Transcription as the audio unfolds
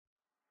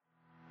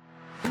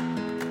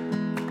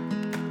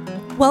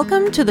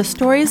Welcome to the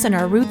Stories in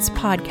Our Roots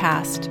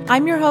podcast.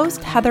 I'm your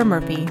host, Heather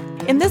Murphy.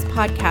 In this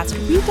podcast,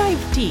 we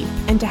dive deep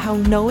into how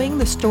knowing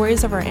the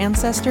stories of our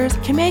ancestors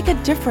can make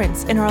a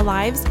difference in our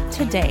lives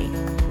today.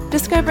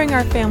 Discovering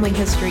our family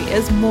history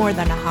is more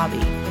than a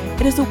hobby.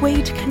 It is a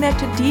way to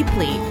connect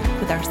deeply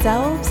with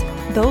ourselves,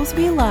 those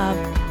we love,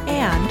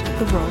 and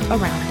the world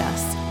around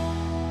us.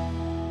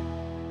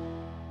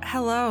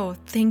 Hello,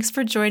 thanks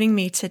for joining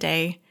me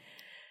today.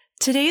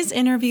 Today's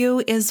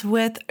interview is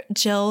with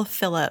Jill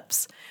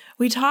Phillips.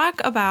 We talk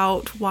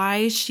about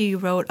why she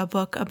wrote a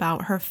book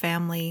about her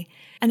family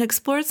and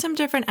explored some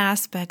different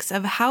aspects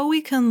of how we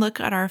can look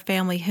at our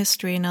family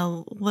history in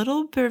a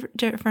little bit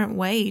different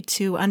way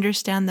to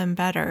understand them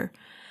better.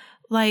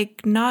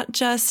 Like not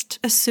just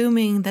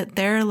assuming that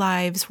their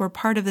lives were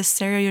part of the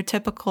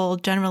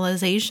stereotypical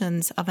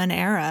generalizations of an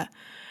era,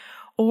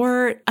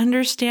 or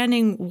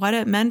understanding what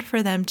it meant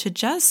for them to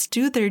just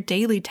do their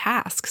daily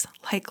tasks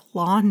like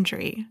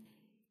laundry.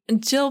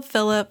 Jill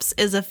Phillips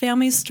is a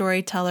family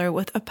storyteller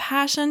with a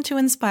passion to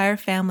inspire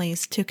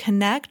families to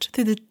connect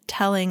through the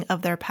telling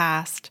of their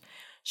past.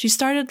 She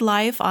started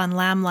life on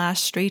Lamlash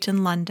Street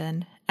in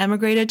London,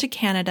 emigrated to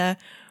Canada,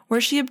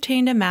 where she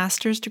obtained a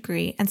master's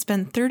degree and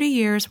spent 30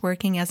 years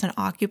working as an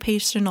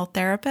occupational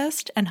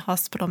therapist and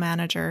hospital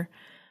manager.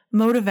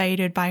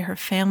 Motivated by her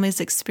family's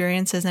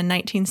experiences in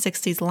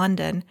 1960s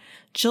London,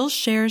 Jill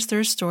shares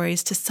their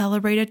stories to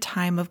celebrate a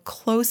time of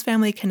close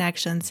family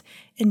connections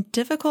in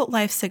difficult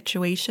life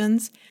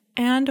situations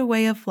and a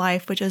way of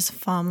life which is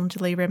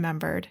fondly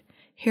remembered.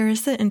 Here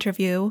is the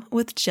interview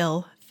with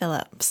Jill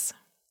Phillips.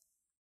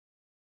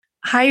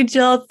 Hi,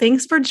 Jill.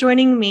 Thanks for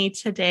joining me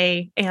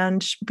today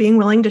and being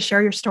willing to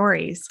share your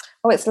stories.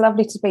 Oh, it's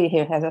lovely to be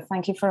here, Heather.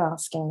 Thank you for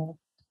asking me.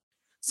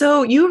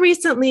 So you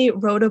recently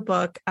wrote a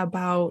book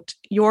about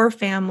your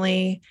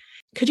family.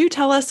 Could you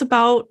tell us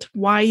about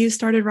why you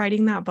started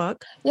writing that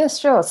book? Yes,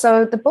 sure.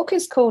 So the book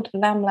is called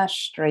Lamlash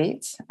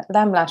Street.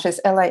 Lamlash is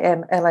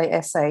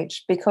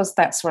Lamlash because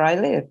that's where I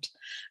lived.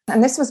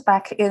 And this was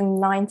back in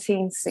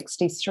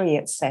 1963.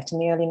 It's set in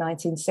the early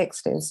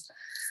 1960s.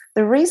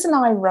 The reason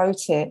I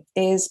wrote it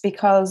is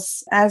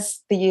because as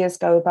the years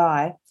go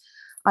by,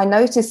 I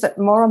noticed that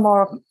more and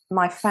more of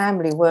my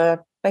family were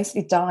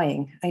basically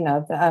dying.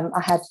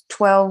 I had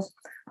 12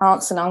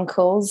 aunts and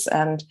uncles,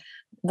 and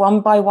one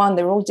by one,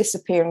 they were all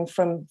disappearing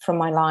from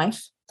my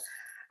life.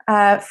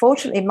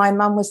 Fortunately, my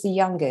mum was the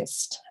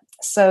youngest.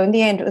 So in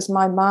the end, it was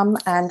my mum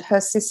and her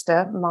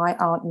sister, my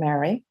Aunt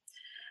Mary.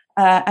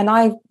 And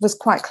I was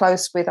quite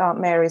close with Aunt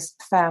Mary's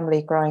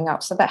family growing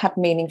up. So that had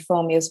meaning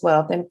for me as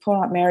well. Then poor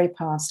Aunt Mary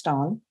passed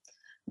on.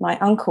 My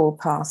uncle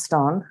passed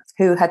on,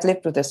 who had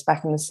lived with us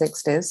back in the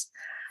 60s.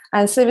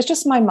 And so it was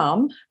just my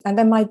mum. And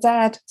then my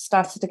dad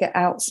started to get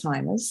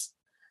Alzheimer's.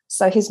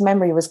 So his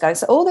memory was going.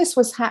 So all this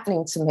was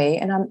happening to me.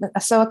 And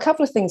so a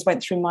couple of things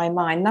went through my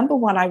mind. Number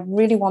one, I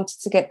really wanted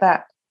to get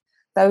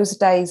those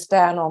days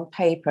down on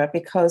paper,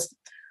 because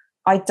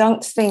I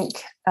don't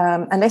think,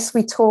 unless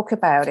we talk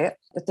about it,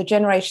 that the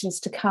generations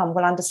to come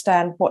will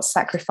understand what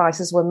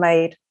sacrifices were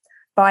made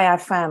by our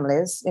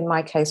families, in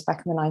my case,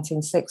 back in the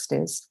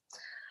 1960s.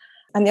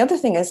 And the other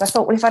thing is, I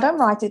thought, well, if I don't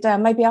write it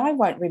down, maybe I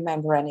won't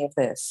remember any of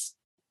this.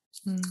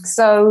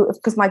 So,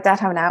 because my dad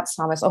had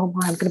Alzheimer's, oh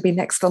my, I'm going to be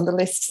next on the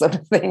list, sort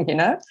of thing,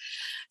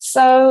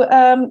 So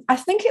I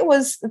think it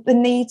was the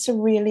need to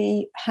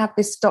really have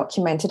this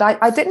documented.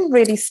 I didn't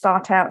really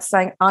start out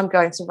saying, I'm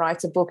going to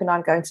write a book and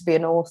I'm going to be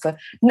an author.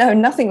 No,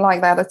 nothing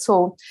like that at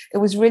all. It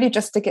was really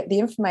just to get the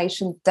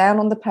information down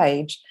on the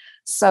page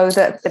so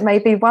that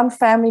maybe one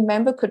family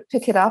member could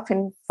pick it up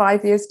in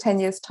 5 years, 10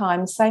 years' time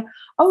and say,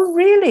 oh,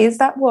 really? Is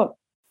that what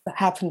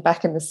happened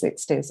back in the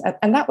 60s?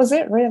 And that was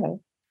it, really.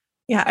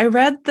 Yeah, I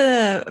read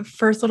the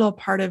first little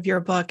part of your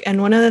book,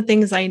 and one of the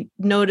things I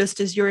noticed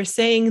is you were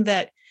saying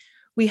that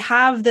we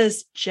have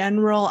this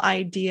general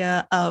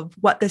idea of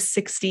what the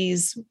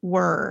 60s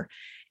were,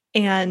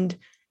 and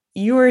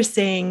you were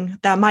saying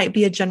that might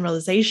be a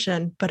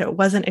generalization, but it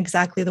wasn't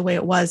exactly the way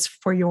it was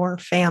for your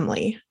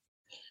family.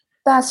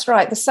 That's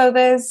right. So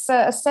there's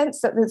a sense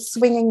that the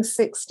swinging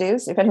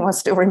 60s, if anyone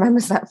still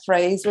remembers that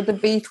phrase, with the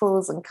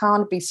Beatles and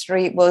Carnaby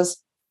Street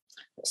was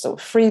sort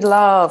of free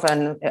love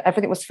and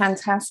everything was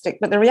fantastic.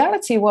 But the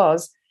reality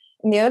was,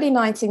 in the early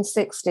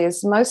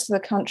 1960s, most of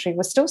the country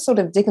was still sort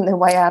of digging their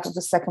way out of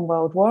the Second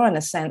World War, in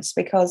a sense,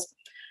 because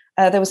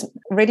there was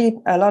really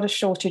a lot of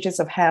shortages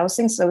of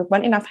housing. So there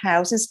weren't enough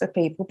houses for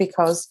people,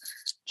 because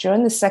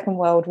during the Second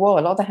World War,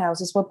 a lot of the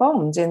houses were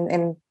bombed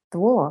in the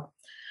war.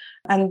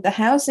 And the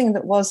housing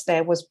that was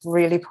there was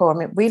really poor. I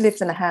mean, we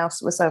lived in a house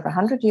that was over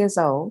 100 years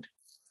old.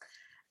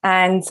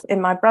 And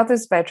in my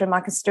brother's bedroom, I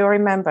can still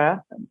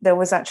remember there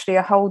was actually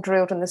a hole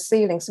drilled in the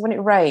ceiling. So when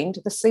it rained,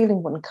 the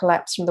ceiling wouldn't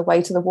collapse from the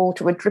weight of the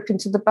water, would drip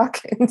into the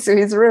bucket into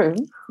his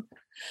room.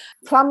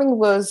 Plumbing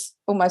was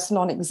almost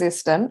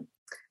non-existent.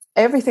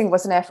 Everything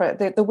was an effort.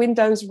 The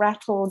windows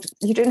rattled.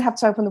 You didn't have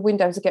to open the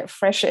windows to get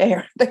fresh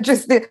air. There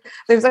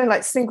was only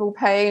like single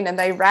pane and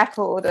they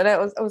rattled, and it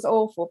was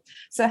awful.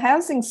 So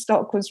housing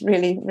stock was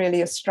really,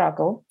 really a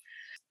struggle.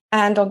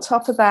 And on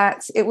top of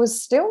that, it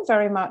was still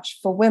very much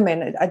for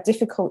women a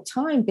difficult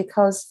time,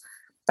 because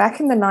back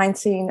in the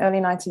early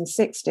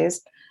 1960s,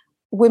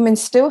 women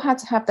still had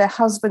to have their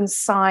husbands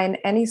sign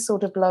any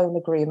sort of loan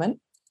agreement.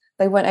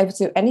 They weren't able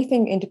to do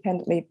anything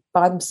independently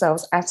by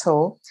themselves at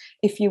all.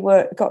 If you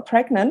got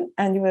pregnant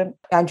and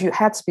you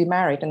had to be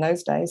married in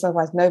those days,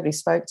 otherwise nobody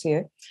spoke to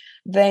you,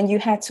 then you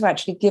had to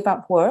actually give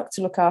up work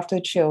to look after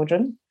the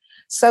children.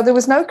 So there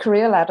was no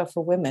career ladder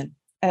for women.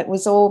 It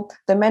was all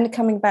the men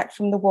coming back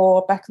from the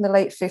war back in the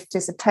late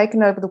 50s had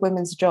taken over the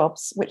women's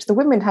jobs, which the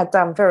women had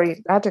done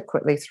very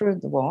adequately through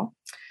the war.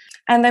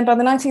 And then by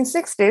the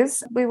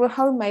 1960s, we were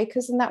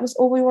homemakers, and that was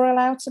all we were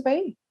allowed to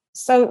be.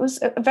 So it was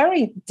a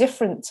very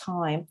different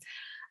time.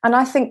 And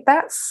I think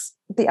that's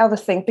the other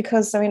thing,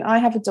 because, I mean, I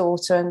have a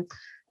daughter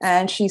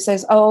and she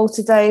says, oh,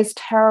 today is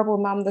terrible,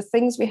 Mum, the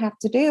things we have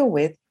to deal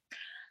with.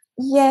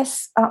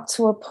 Yes, up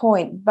to a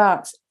point,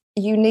 but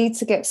you need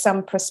to get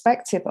some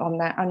perspective on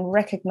that and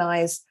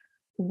recognize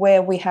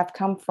where we have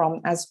come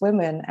from as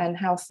women and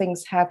how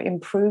things have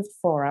improved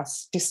for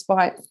us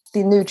despite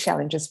the new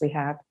challenges we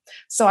have.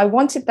 So I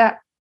wanted that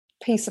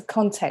piece of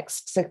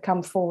context to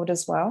come forward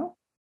as well.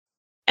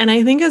 And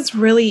I think it's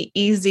really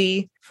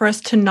easy for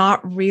us to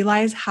not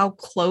realize how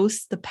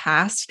close the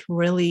past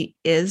really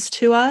is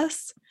to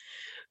us,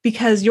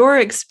 because your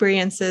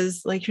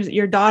experiences, like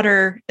your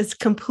daughter, is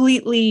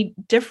completely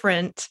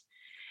different.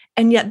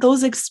 And yet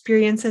those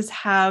experiences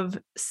have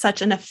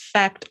such an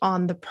effect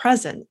on the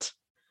present.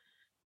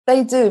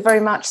 They do, very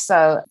much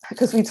so,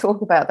 because we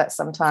talk about that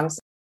sometimes.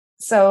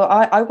 So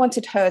I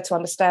wanted her to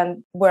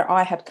understand where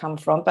I had come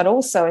from, but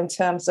also in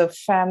terms of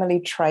family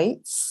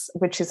traits,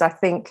 which is, I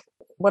think,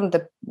 one of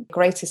the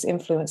greatest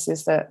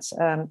influences that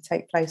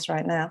take place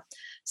right now.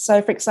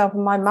 So, for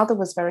example, my mother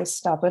was very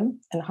stubborn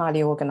and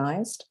highly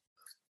organized.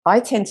 I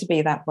tend to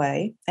be that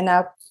way. And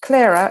now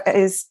Clara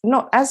is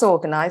not as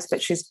organized,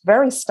 but she's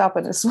very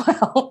stubborn as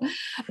well.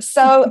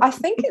 So I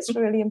think it's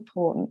really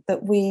important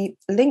that we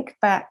link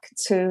back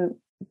to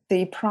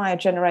the prior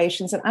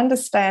generations and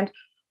understand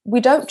we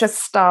don't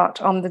just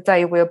start on the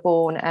day we're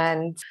born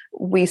and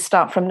we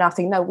start from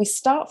nothing. No, we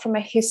start from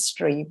a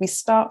history. We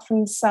start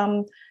from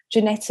some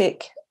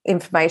genetic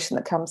information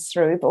that comes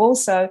through, but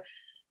also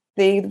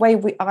the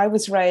way I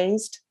was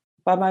raised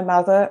by my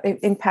mother, it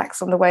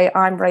impacts on the way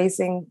I'm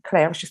raising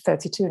Claire. She's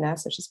 32 now,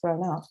 so she's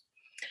grown up.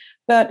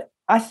 But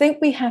I think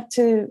we have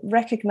to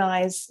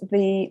recognize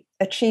the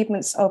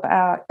achievements of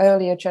our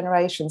earlier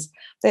generations.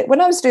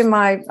 When I was doing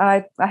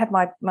I had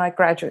my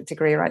graduate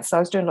degree, right? So I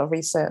was doing a lot of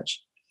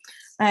research.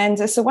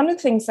 And so one of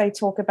the things they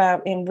talk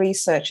about in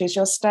research is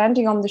you're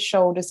standing on the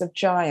shoulders of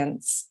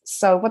giants.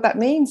 So what that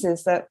means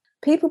is that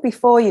people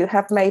before you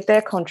have made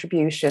their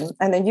contribution,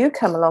 and then you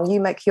come along,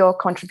 you make your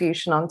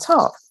contribution on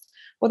top.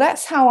 Well,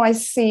 that's how I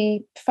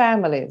see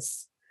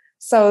families.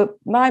 So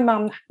my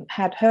mum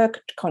had her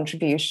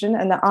contribution,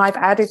 and I've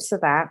added to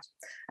that,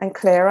 and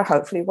Clara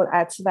hopefully will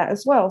add to that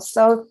as well.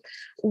 So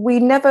we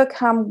never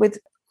come with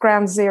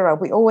ground zero.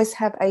 We always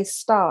have a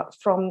start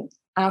from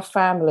our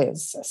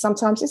families.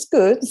 Sometimes it's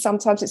good,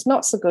 sometimes it's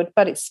not so good,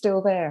 but it's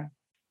still there.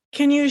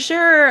 Can you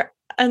share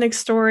a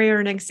story or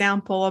an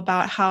example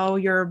about how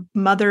your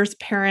mother's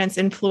parents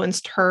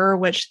influenced her,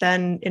 which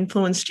then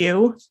influenced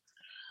you?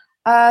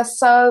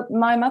 So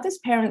my mother's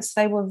parents,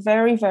 they were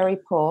very, very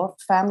poor,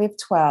 family of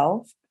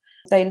 12.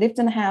 They lived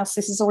in a house,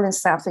 this is all in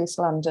southeast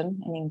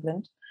London in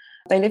England.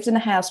 They lived in a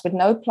house with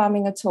no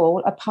plumbing at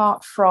all,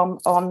 apart from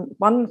on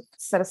one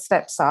set of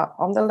steps up,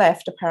 on the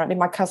left, apparently,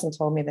 my cousin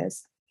told me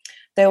this,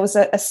 there was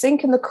a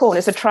sink in the corner.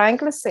 It's a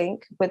triangular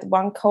sink with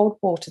one cold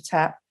water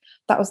tap.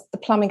 That was the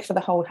plumbing for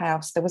the whole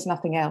house. There was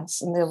nothing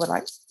else. And there were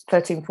like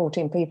 13,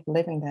 14 people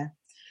living there.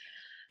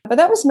 But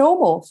that was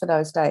normal for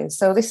those days.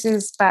 So this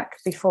is back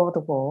before the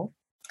war.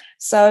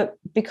 So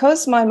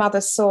because my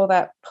mother saw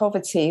that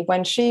poverty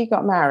when she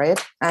got married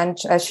and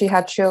she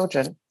had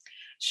children,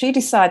 she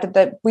decided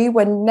that we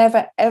were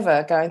never,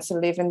 ever going to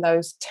live in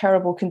those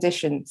terrible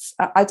conditions.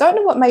 I don't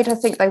know what made her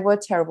think they were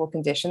terrible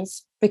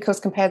conditions, because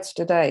compared to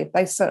today,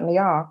 they certainly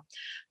are.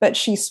 But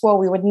she swore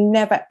we would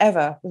never,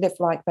 ever live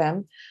like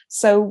them.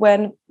 So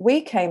when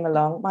we came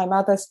along, my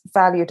mother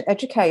valued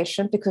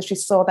education because she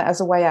saw that as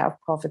a way out of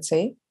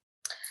poverty.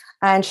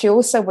 And she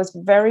also was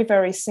very,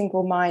 very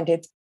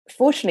single-minded.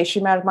 Fortunately, she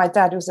married my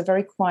dad, who was a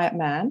very quiet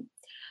man.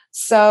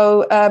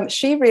 So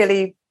she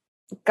really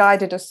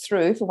guided us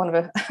through, for want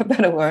of a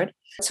better word,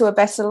 to a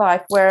better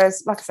life.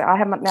 Whereas, like I said, I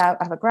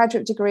have a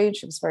graduate degree, and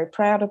she was very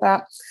proud of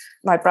that.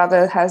 My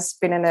brother has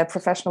been in a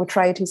professional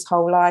trade his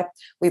whole life.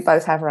 We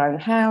both have our own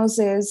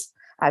houses.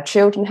 Our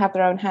children have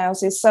their own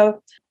houses.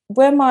 So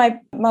where my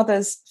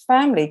mother's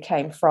family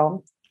came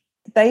from,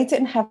 they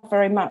didn't have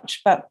very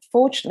much, but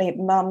fortunately,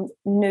 Mum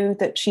knew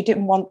that she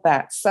didn't want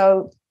that.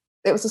 So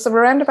it was a sort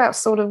of roundabout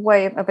sort of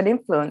way of an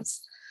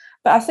influence.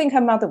 But I think her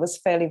mother was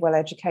fairly well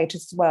educated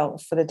as well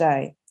for the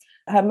day.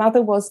 Her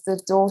mother was the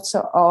daughter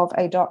of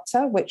a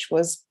doctor, which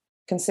was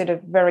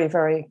considered very,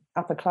 very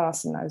upper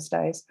class in those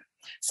days.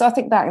 So I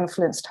think that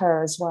influenced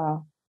her as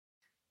well.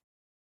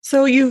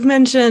 So you've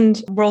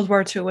mentioned World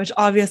War II, which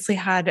obviously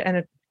had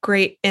an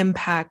great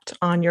impact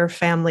on your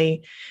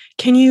family.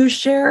 Can you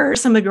share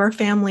some of your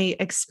family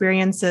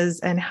experiences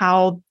and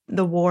how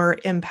the war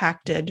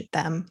impacted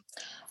them?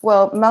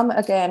 Well, mum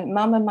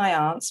and my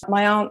aunts.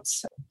 My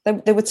aunts,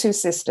 there were two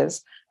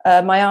sisters.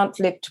 My aunt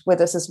lived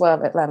with us as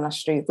well at Lamlash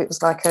Street. It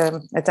was like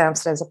a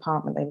downstairs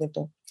apartment they lived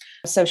in.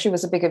 So she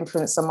was a big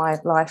influence on my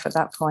life at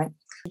that point.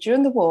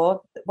 During the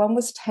war, one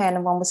was 10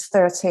 and one was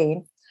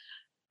 13.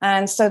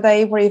 And so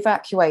they were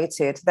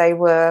evacuated. They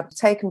were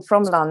taken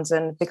from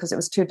London because it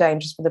was too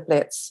dangerous for the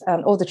Blitz.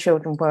 And all the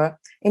children were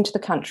into the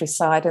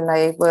countryside, and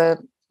they were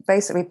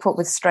basically put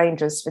with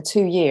strangers for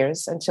 2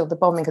 years until the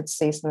bombing had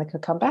ceased and they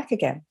could come back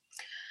again.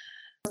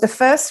 The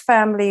first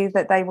family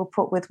that they were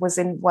put with was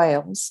in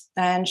Wales.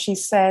 And she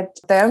said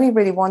they only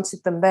really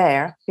wanted them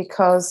there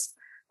because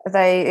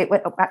it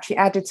actually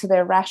added to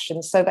their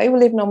rations. So they were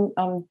living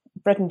on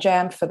bread and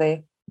jam for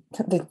the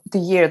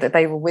year that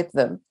they were with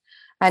them.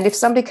 And if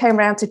somebody came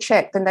around to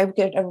check, then they would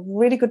get a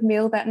really good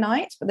meal that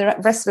night. But the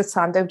rest of the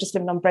time, they were just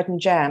living on bread and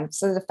jam.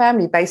 So the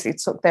family basically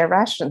took their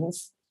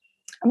rations.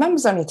 And Mum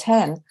was only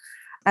 10.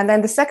 And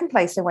then the second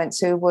place they went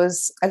to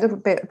was a little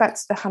bit, about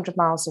 100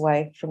 miles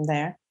away from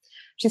there.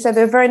 She said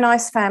they were a very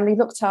nice family,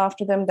 looked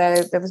after them.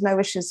 There was no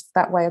issues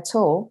that way at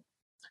all.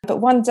 But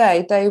one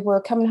day they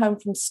were coming home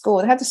from school.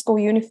 They had the school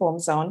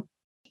uniforms on.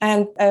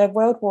 And a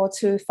World War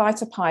II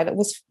fighter pilot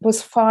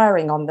was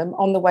firing on them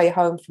on the way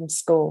home from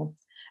school.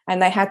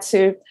 And they had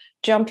to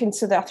jump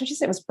into I think she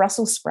said it was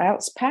Brussels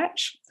sprouts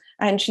patch.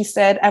 And she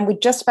said, and we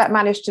just about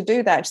managed to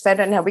do that. She said,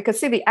 no, we could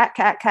see the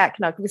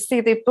we could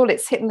see the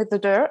bullets hitting the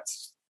dirt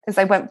as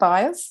they went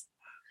by us.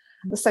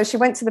 So she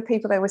went to the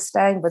people they were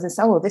staying with and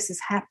said, oh, this has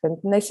happened.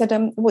 And they said,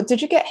 well,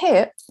 did you get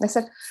hit? And they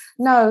said,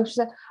 no. She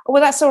said, oh,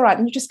 well, that's all right.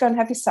 And you just go and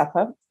have your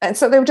supper. And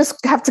so they would just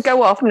have to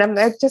go off, and then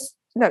they just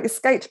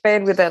escaped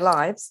bed with their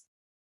lives,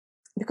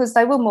 because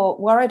they were more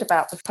worried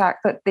about the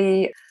fact that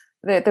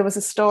there was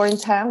a store in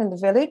town in the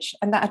village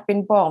and that had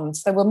been bombed.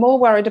 So they were more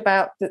worried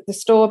about the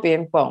store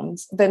being bombed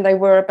than they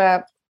were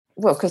about,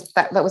 well, because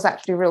that was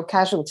actually real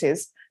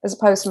casualties, as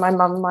opposed to my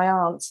mum and my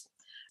aunt.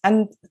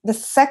 And the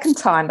second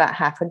time that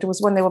happened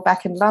was when they were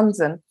back in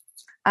London,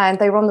 and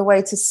they were on the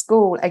way to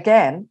school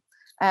again.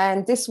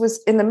 And this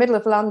was in the middle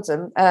of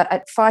London.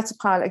 A fighter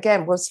pilot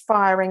again was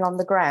firing on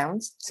the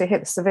ground to hit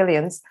the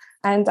civilians.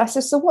 And I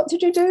said, so what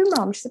did you do,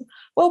 Mum? She said,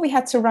 well, we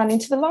had to run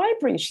into the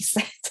library, she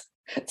said,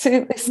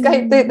 to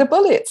escape the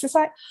bullets. It's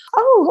like,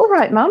 oh, all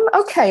right, Mum.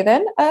 Okay,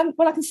 then.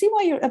 Well, I can see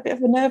why you're a bit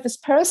of a nervous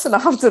person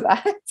after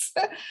that.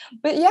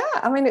 But yeah,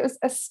 I mean, it was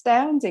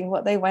astounding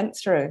what they went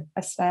through.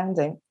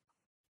 Astounding.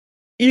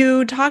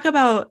 You talk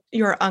about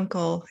your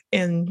uncle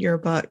in your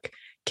book.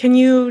 Can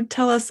you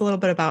tell us a little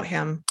bit about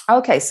him?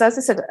 Okay, so as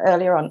I said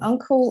earlier on,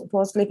 Uncle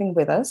was living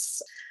with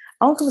us.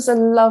 Uncle was a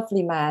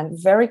lovely man,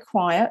 very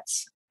quiet,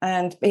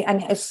 and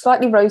has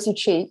slightly rosy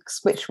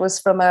cheeks, which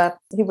was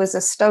he was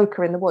a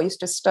stoker in the war. He used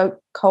to stoke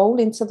coal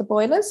into the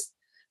boilers,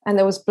 and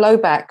there was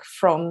blowback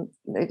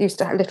it used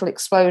to have a little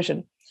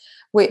explosion,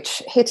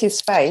 which hit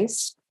his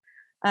face.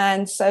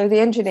 And so the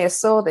engineer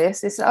saw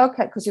this. He said,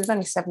 okay, because he was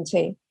only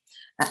 17.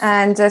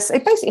 And so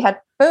it basically had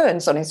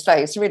burns on his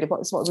face, really,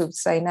 what we would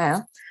say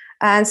now.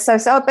 And so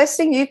best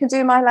thing you can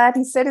do, my lad,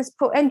 he said, is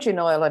put engine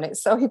oil on it.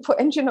 So he put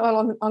engine oil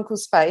on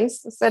Uncle's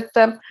face. He said,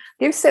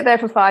 you sit there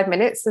for 5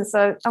 minutes. And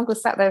so Uncle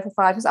sat there for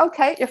 5 minutes.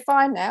 Okay, you're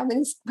fine now. And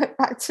then he went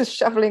back to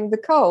shoveling the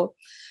coal.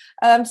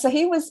 So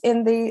he was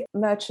in the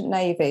Merchant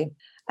Navy.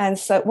 And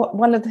so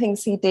one of the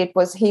things he did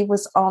was he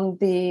was on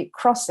the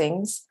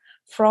crossings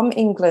from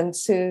England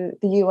to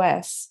the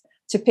US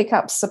to pick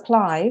up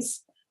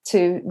supplies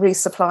to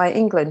resupply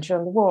England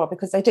during the war,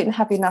 because they didn't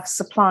have enough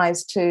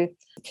supplies to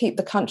keep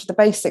the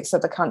basics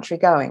of the country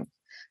going.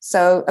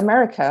 So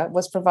America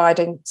was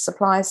providing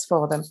supplies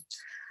for them.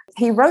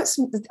 He wrote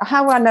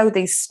how I know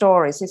these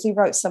stories is he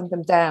wrote some of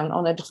them down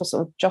on a little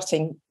sort of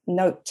jotting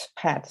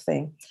notepad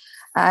thing.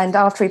 And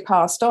after he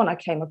passed on, I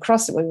came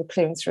across it when we were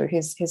clearing through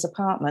his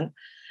apartment.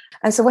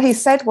 And so what he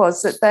said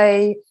was that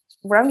they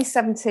were only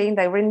 17,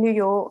 they were in New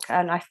York,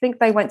 and I think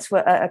they went to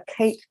a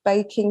cake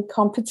baking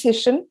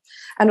competition,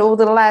 and all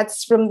the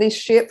lads from this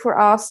ship were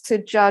asked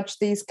to judge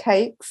these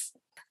cakes,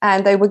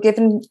 and they were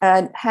given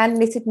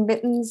hand-knitted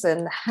mittens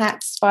and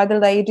hats by the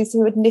ladies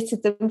who had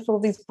knitted them for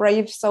these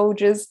brave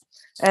soldiers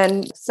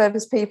and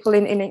service people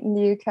in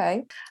the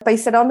UK. They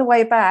said on the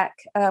way back,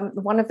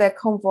 one of their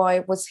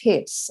convoy was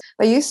hit.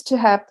 They used to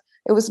have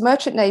It was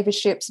merchant Navy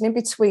ships, and in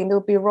between there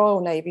would be Royal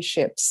Navy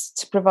ships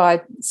to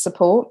provide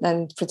support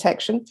and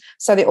protection.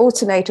 So they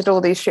alternated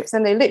all these ships,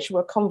 and they literally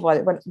were a convoy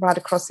that went right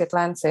across the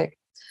Atlantic.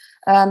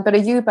 But a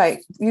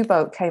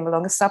U-boat came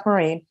along, a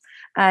submarine,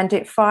 and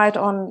it fired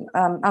on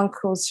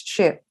Uncle's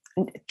ship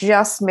and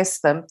just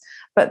missed them.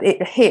 But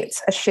it hit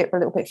a ship a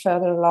little bit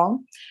further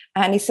along.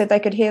 And he said they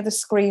could hear the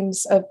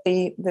screams of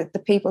the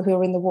people who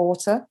were in the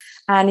water.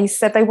 And he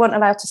said they weren't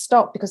allowed to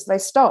stop, because if they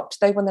stopped,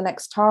 they were the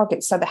next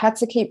target. So they had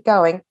to keep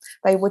going.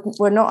 They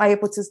were not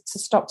able to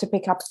stop to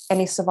pick up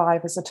any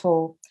survivors at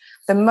all.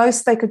 The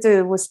most they could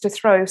do was to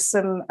throw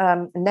some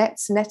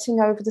netting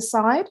over the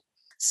side.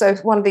 So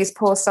if one of these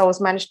poor souls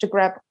managed to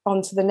grab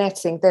onto the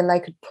netting, then they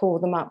could pull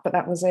them up, but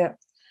that was it.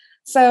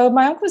 So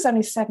my uncle was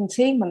only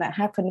 17 when that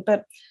happened,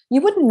 but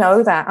you wouldn't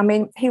know that. I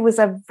mean, he was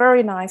a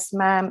very nice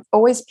man,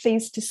 always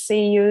pleased to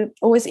see you,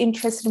 always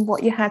interested in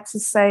what you had to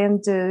say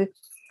and do.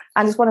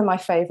 And he's one of my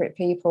favorite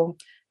people.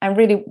 And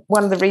really,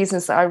 one of the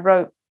reasons that I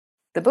wrote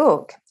the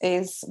book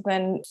is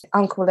when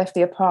Uncle left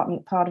the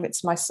apartment, part of it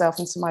to myself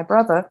and to my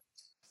brother,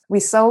 we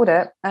sold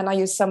it, and I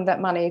used some of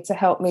that money to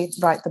help me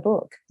write the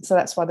book. So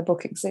that's why the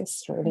book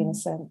exists, really, in a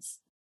sense.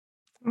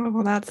 Oh,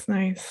 well, that's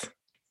nice.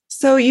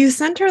 So you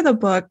sent her the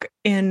book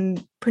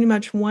in pretty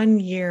much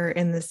 1 year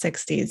in the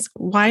 60s.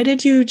 Why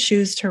did you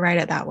choose to write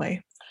it that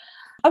way?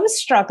 I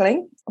was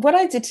struggling. What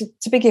I did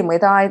to begin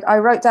with, I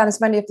wrote down as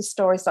many of the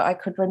stories that I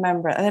could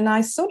remember. And then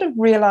I sort of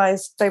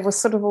realized they were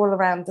sort of all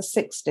around the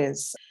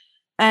 60s.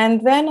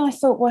 And then I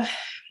thought, well,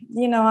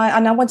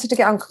 I wanted to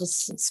get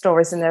Uncle's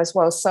stories in there as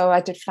well. So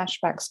I did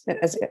flashbacks,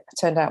 as it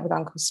turned out, with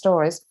Uncle's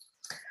stories.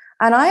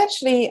 And I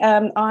actually,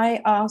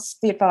 I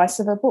asked the advice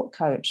of a book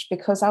coach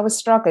because I was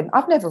struggling.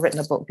 I've never written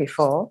a book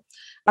before.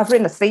 I've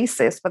written a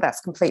thesis, but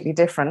that's completely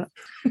different.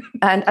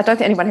 And I don't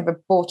think anyone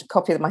ever bought a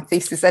copy of my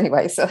thesis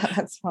anyway, so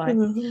that's fine.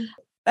 Mm-hmm.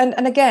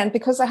 And again,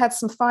 because I had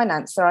some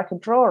finance that I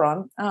could draw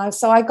on,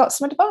 so I got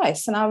some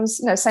advice. And I was,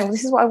 saying, well,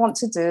 this is what I want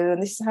to do,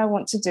 and this is how I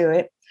want to do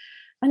it.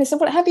 And he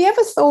said, well, have you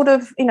ever thought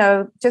of,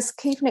 just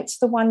keeping it to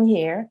the 1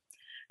 year?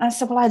 And I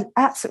said, well, I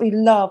absolutely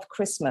love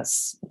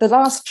Christmas. The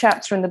last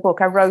chapter in the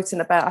book I wrote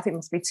in about, I think it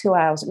must be 2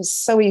 hours. It was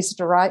so easy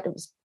to write. It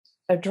was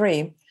a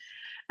dream.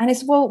 And he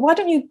said, well, why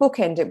don't you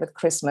bookend it with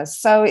Christmas?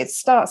 So it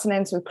starts and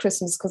ends with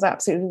Christmas because I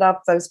absolutely love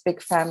those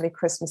big family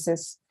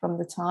Christmases from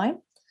the time.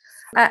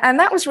 And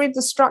that was really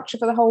the structure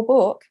for the whole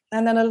book.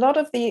 And then a lot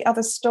of the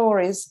other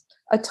stories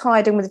are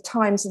tied in with the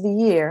times of the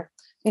year.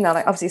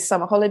 Like obviously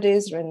summer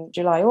holidays are in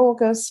July,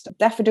 August.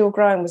 Daffodil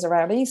growing was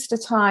around Easter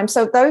time.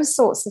 So those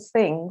sorts of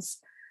things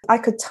I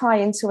could tie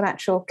into an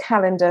actual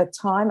calendar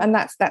time. And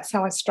that's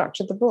how I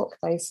structured the book,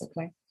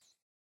 basically.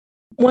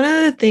 One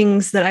of the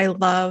things that I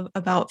love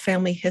about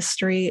family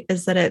history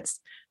is that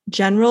it's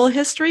general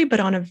history, but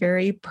on a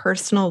very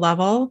personal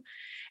level.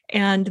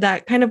 And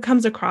that kind of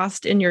comes across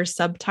in your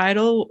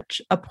subtitle,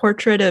 a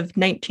portrait of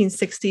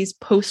 1960s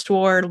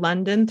post-war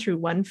London through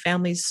one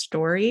family's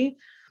story.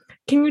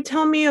 Can you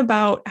tell me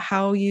about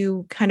how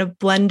you kind of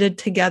blended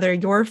together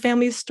your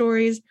family's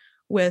stories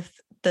with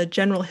the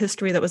general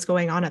history that was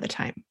going on at the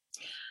time?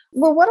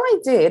 Well, what I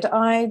did,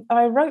 I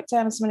wrote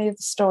down as many of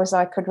the stories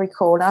I could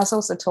recall. And I was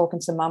also talking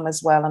to Mum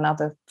as well and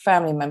other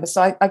family members.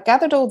 So I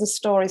gathered all the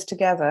stories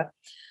together.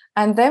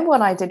 And then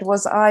what I did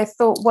was I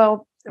thought,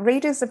 well,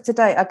 readers of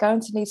today are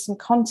going to need some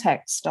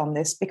context on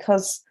this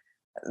because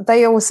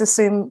they always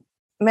assume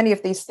many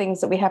of these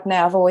things that we have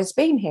now have always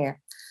been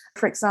here.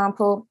 For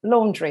example,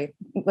 laundry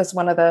was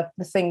one of the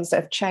things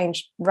that have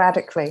changed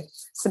radically.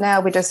 So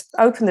now we just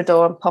open the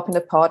door and pop in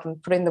the pot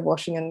and put in the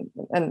washing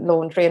and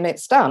laundry and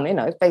it's done.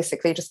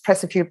 Basically just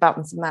press a few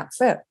buttons and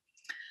that's it.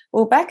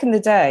 Well, back in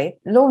the day,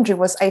 laundry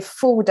was a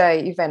full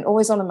day event,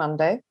 always on a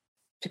Monday,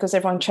 because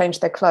everyone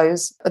changed their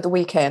clothes at the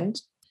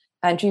weekend.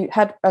 And you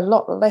had a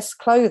lot less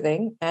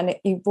clothing and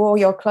you wore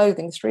your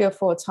clothing 3 or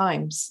 4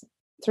 times,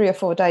 3 or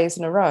 4 days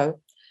in a row.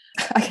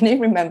 I can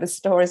even remember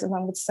stories and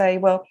Mum would say,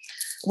 well,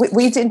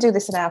 we didn't do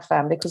this in our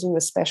family because we were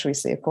special, you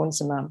see, according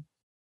to Mum.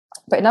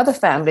 But in other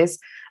families,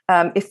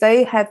 if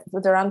they had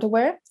their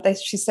underwear,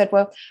 she said,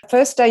 well,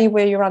 first day you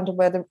wear your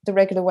underwear the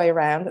regular way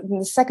around,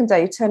 and the second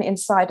day you turn it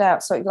inside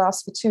out so it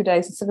lasts for 2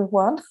 days instead of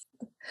 1.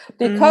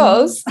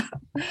 Because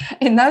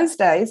in those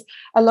days,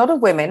 a lot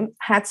of women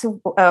had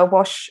to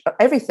wash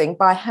everything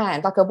by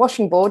hand, like a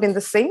washing board in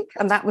the sink,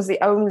 and that was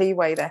the only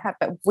way they had.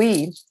 But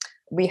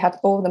we had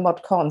all the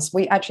mod cons.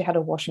 We actually had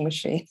a washing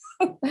machine.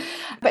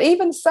 But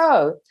even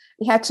so,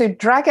 you had to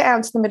drag it out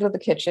into the middle of the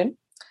kitchen.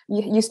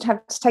 You used to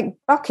have to take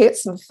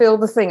buckets and fill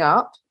the thing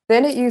up.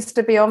 Then it used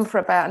to be on for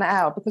about an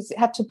hour because it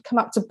had to come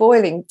up to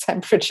boiling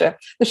temperature.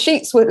 The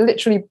sheets were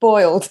literally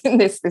boiled in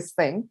this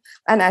thing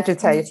and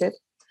agitated.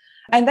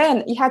 And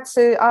then you had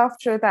to,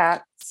 after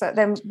that, so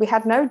then we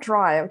had no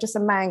dryer, just a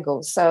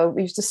mangle. So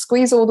we used to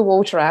squeeze all the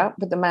water out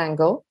with the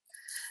mangle.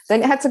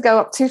 Then you had to go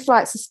up 2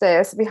 flights of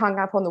stairs to be hung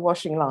up on the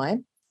washing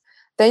line.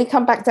 Then you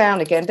come back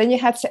down again. Then you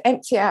had to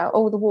empty out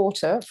all the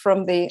water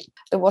from the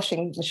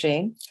washing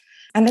machine.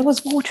 And there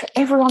was water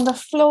everywhere on the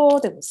floor.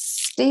 There was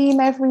steam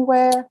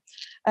everywhere.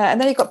 And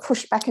then it got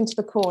pushed back into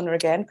the corner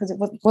again because it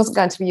wasn't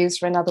going to be used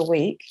for another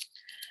week.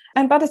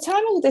 And by the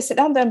time all this had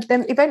done,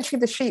 then eventually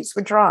the sheets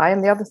were dry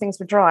and the other things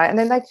were dry. And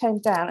then they came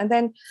down and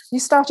then you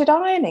started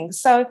ironing.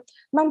 So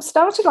Mum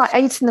started like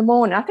 8 in the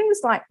morning. I think it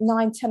was like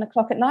 9, 10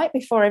 o'clock at night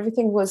before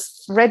everything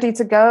was ready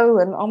to go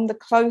and on the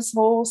clothes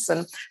horse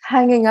and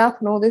hanging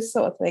up and all this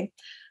sort of thing.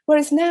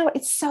 Whereas now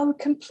it's so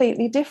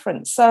completely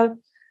different. So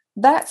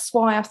that's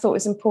why I thought it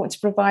was important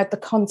to provide the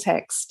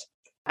context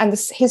and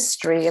the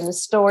history and the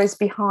stories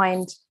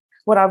behind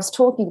what I was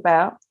talking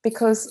about,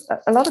 because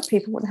a lot of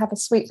people wouldn't have a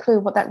sweet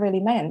clue what that really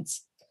meant.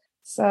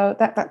 So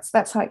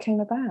that's how it came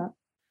about.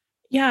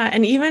 Yeah,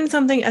 and even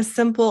something as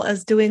simple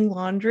as doing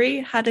laundry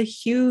had a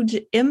huge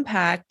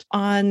impact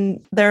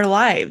on their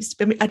lives.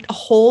 I mean, a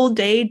whole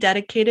day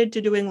dedicated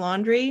to doing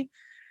laundry,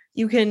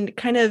 you can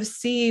kind of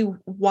see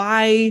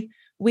why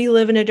we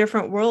live in a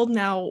different world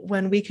now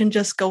when we can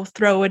just go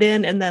throw it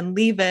in and then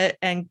leave it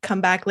and come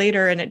back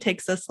later. And it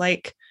takes us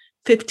like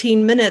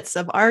 15 minutes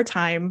of our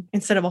time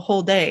instead of a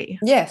whole day.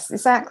 Yes,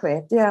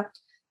 exactly. Yeah.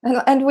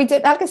 And we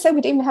did, like I said,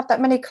 we didn't even have that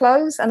many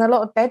clothes, and a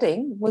lot of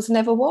bedding was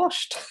never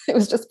washed. It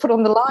was just put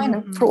on the line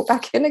and brought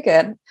back in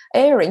again.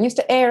 Airing, used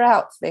to air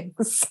out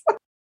things.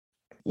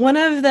 One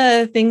of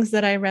the things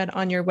that I read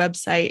on your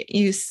website,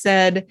 you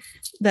said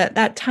that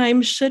that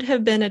time should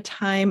have been a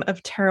time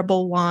of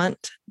terrible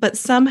want, but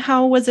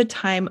somehow was a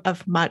time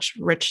of much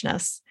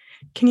richness.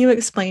 Can you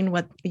explain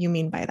what you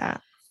mean by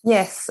that?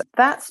 Yes,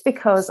 that's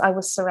because I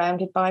was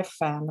surrounded by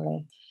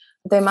family.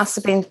 There must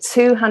have been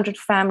 200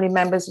 family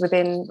members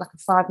within like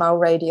a 5-mile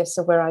radius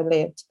of where I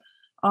lived.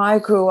 I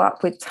grew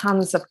up with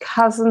tons of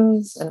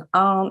cousins and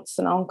aunts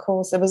and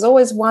uncles. There was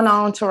always one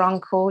aunt or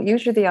uncle,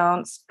 usually the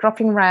aunts,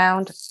 dropping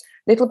round,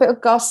 little bit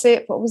of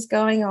gossip, what was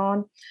going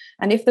on.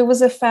 And if there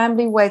was a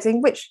family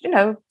wedding, which, you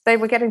know, they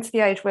were getting to the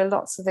age where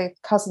lots of the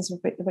cousins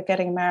were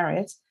getting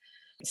married.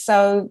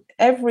 So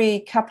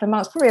every couple of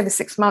months, probably every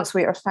 6 months,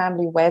 we were at a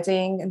family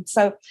wedding. And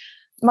so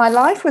my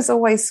life was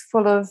always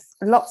full of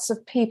lots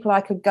of people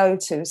I could go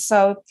to.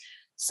 So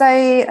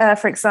say,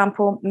 for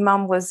example,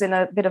 mum was in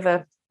a bit of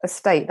a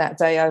state that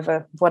day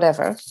over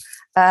whatever,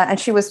 and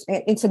she was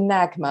into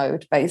nag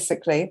mode,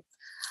 basically.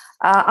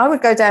 I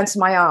would go down to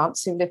my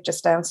aunts who lived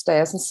just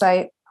downstairs and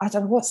say, I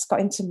don't know what's got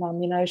into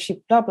mum, you know,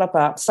 she blah, blah,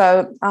 blah.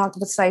 So aunt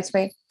would say to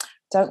me,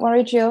 don't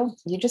worry, Jill,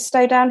 you just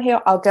stay down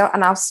here. I'll go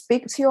and I'll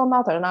speak to your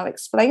mother and I'll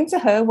explain to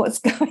her what's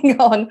going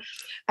on.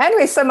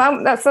 Anyway, so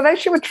then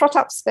she would trot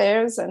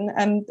upstairs,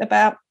 and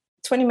about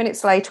 20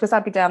 minutes later, because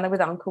I'd be down there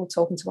with uncle,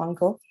 talking to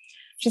uncle,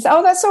 she said,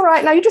 oh, that's all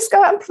right. Now you just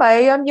go out and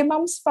play. Your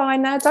mum's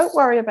fine now. Don't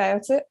worry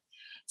about it.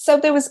 So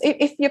there was,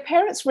 if your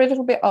parents were a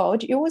little bit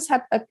odd, you always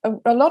had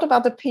a lot of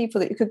other people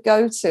that you could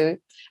go to.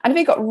 And if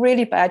it got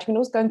really bad, you can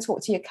always go and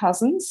talk to your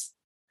cousins.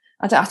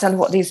 I don't know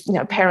what these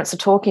parents are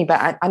talking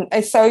about.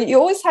 And so you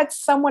always had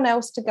someone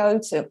else to go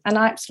to. And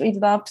I absolutely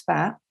loved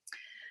that.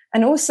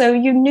 And also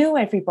you knew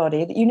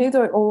everybody, that you knew they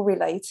were all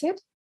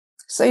related.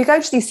 So you go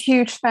to these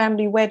huge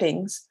family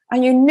weddings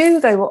and you knew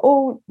they were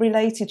all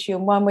related to you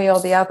in one way or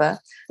the other.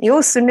 You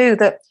also knew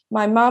that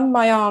my mum,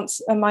 my aunt,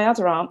 and my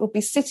other aunt would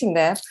be sitting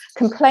there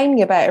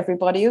complaining about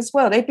everybody as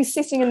well. They'd be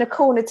sitting in the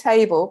corner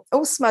table,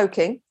 all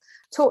smoking,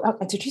 talk,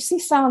 and did you see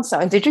so-and-so?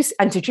 And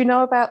did you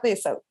know about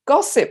this? So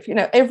gossip,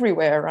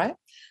 everywhere, right?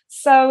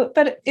 So,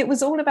 but it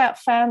was all about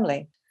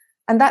family.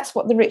 And that's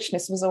what the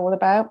richness was all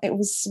about. It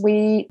was,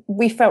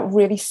 we felt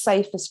really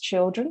safe as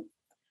children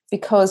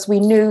because we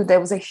knew there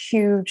was a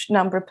huge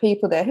number of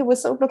people there who were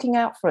sort of looking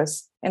out for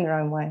us in their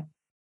own way.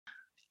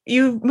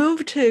 You've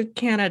moved to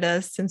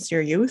Canada since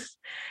your youth.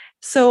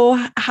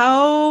 So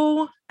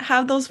how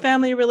have those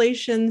family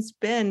relations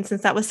been,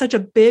 since that was such a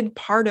big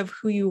part of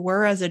who you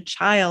were as a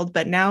child,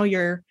 but now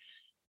you're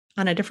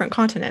on a different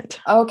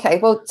continent? Okay,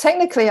 well,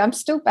 technically, I'm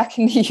still back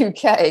in the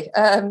UK.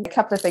 A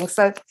couple of things.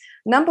 So,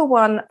 number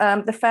one,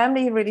 the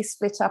family really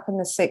split up in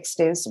the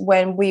 60s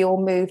when we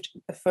all moved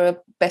for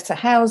better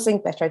housing,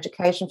 better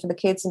education for the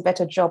kids, and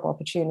better job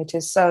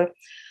opportunities. So,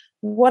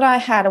 what I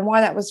had and why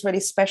that was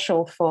really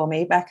special for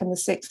me back in the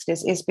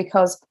 60s is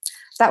because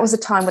that was a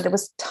time where there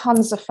was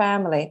tons of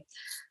family.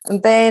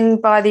 And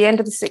then by the end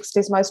of the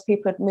 60s, most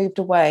people had moved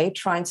away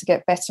trying to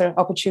get better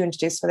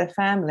opportunities for their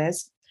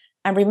families.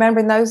 And remember,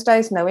 in those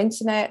days, no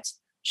internet,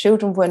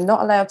 children were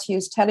not allowed to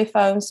use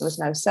telephones, there was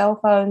no cell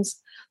phones.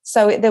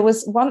 So there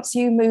was, once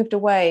you moved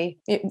away,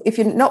 if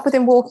you're not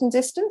within walking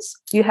distance,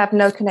 you have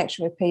no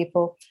connection with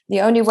people.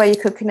 The only way you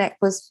could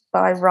connect was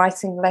by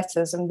writing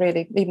letters. And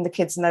really, even the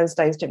kids in those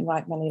days didn't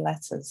write many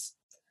letters.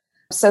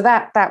 So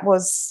that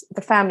was,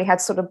 the family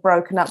had sort of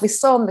broken up. We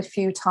saw them a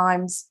few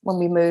times when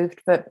we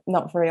moved, but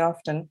not very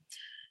often.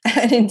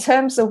 And in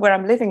terms of where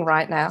I'm living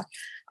right now,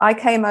 I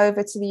came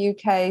over to the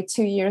UK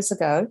 2 years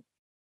ago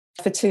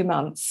for 2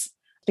 months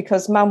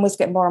because mum was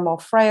getting more and more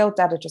frail.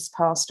 Dad had just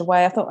passed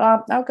away. I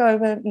thought, I'll go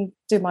over and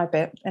do my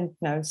bit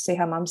and see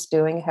how mum's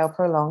doing, help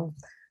her along,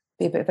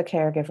 be a bit of a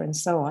caregiver and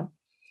so on.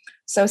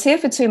 So I was here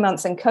for 2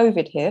 months and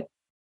COVID hit.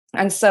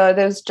 And so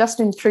there was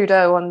Justin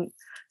Trudeau on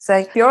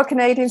saying, if you're a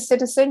Canadian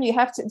citizen, you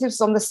have to, this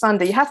was on the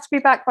Sunday, you have to be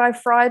back by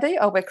Friday.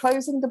 Oh, we're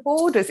closing the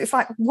borders. It's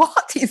like,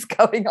 what is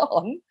going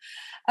on?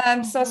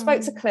 So I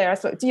spoke to Claire. I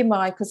thought, do you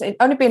mind? Because it'd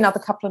only been another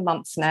couple of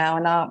months now.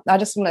 And I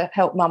just want to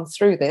help mum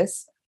through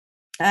this.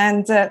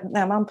 And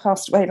now mum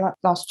passed away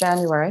last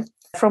January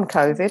from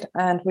COVID,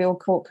 and we all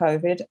caught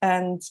COVID.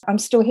 And I'm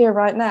still here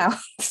right now.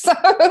 So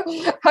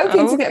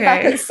hoping to get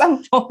back at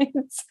some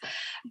point.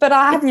 But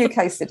I have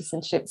UK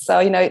citizenship. So,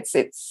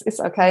 it's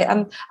okay.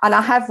 And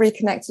I have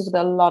reconnected with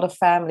a lot of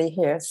family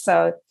here.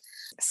 So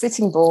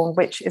Sittingbourne,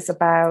 which is it's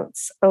about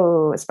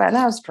an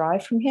hour's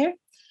drive from here.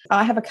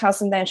 I have a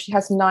cousin there, and she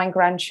has 9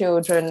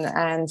 grandchildren.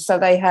 And so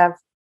they have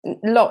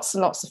lots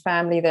and lots of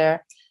family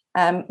there.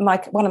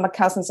 One of my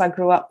cousins I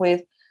grew up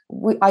with,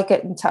 I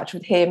get in touch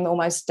with him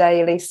almost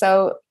daily.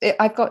 So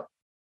I've got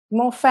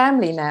more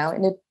family now,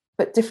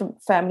 but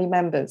different family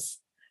members.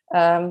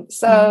 Yeah,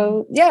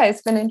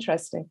 it's been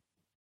interesting.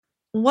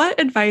 What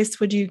advice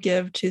would you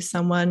give to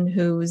someone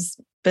who's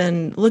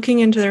been looking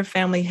into their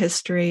family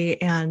history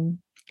and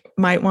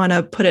might want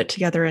to put it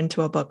together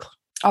into a book?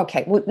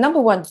 Okay, well, number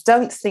one,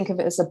 don't think of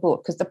it as a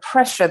book, because the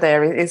pressure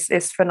there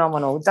is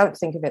phenomenal. Don't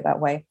think of it that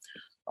way.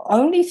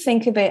 Only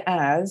think of it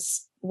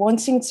as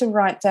wanting to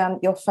write down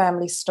your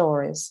family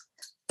stories.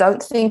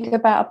 Don't think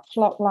about a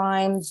plot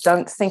line.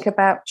 Don't think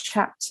about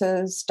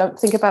chapters. Don't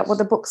think about what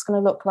the book's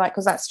going to look like,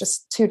 because that's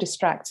just too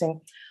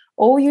distracting.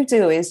 All you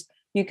do is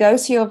you go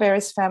to your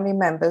various family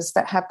members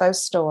that have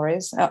those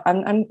stories,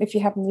 and if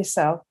you have them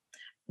yourself,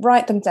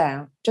 write them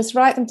down. Just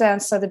write them down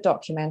so they're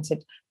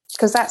documented,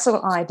 because that's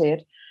what I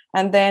did.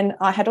 And then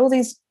I had all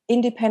these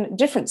independent,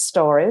 different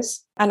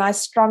stories, and I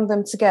strung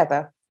them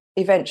together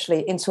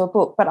eventually into a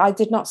book. But I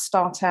did not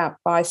start out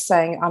by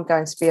saying I'm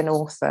going to be an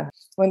author.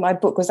 When my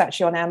book was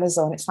actually on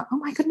Amazon, it's like, oh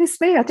my goodness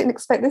me, I didn't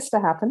expect this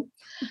to happen.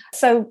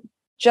 So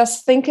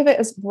just think of it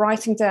as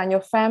writing down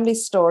your family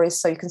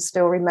stories so you can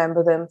still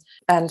remember them.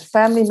 And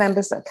family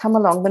members that come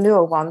along, the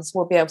newer ones,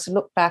 will be able to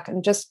look back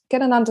and just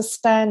get an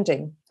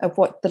understanding of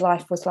what the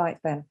life was like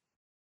then.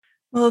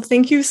 Well,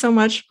 thank you so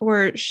much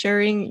for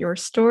sharing your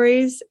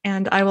stories.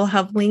 And I will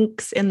have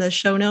links in the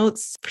show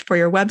notes for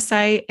your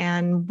website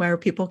and where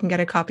people can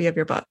get a copy of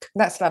your book.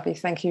 That's lovely.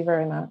 Thank you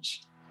very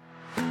much.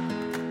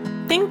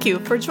 Thank you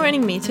for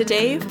joining me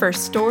today for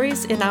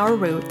Stories in Our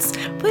Roots.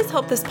 Please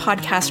help this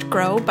podcast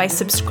grow by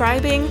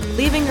subscribing,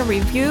 leaving a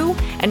review,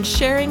 and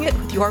sharing it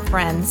with your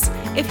friends.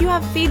 If you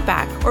have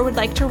feedback or would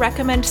like to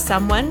recommend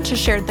someone to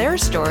share their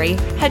story,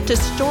 head to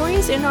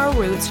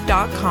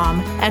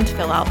storiesinourroots.com and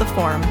fill out the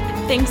form.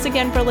 Thanks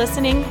again for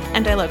listening,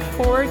 and I look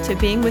forward to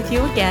being with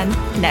you again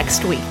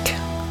next week.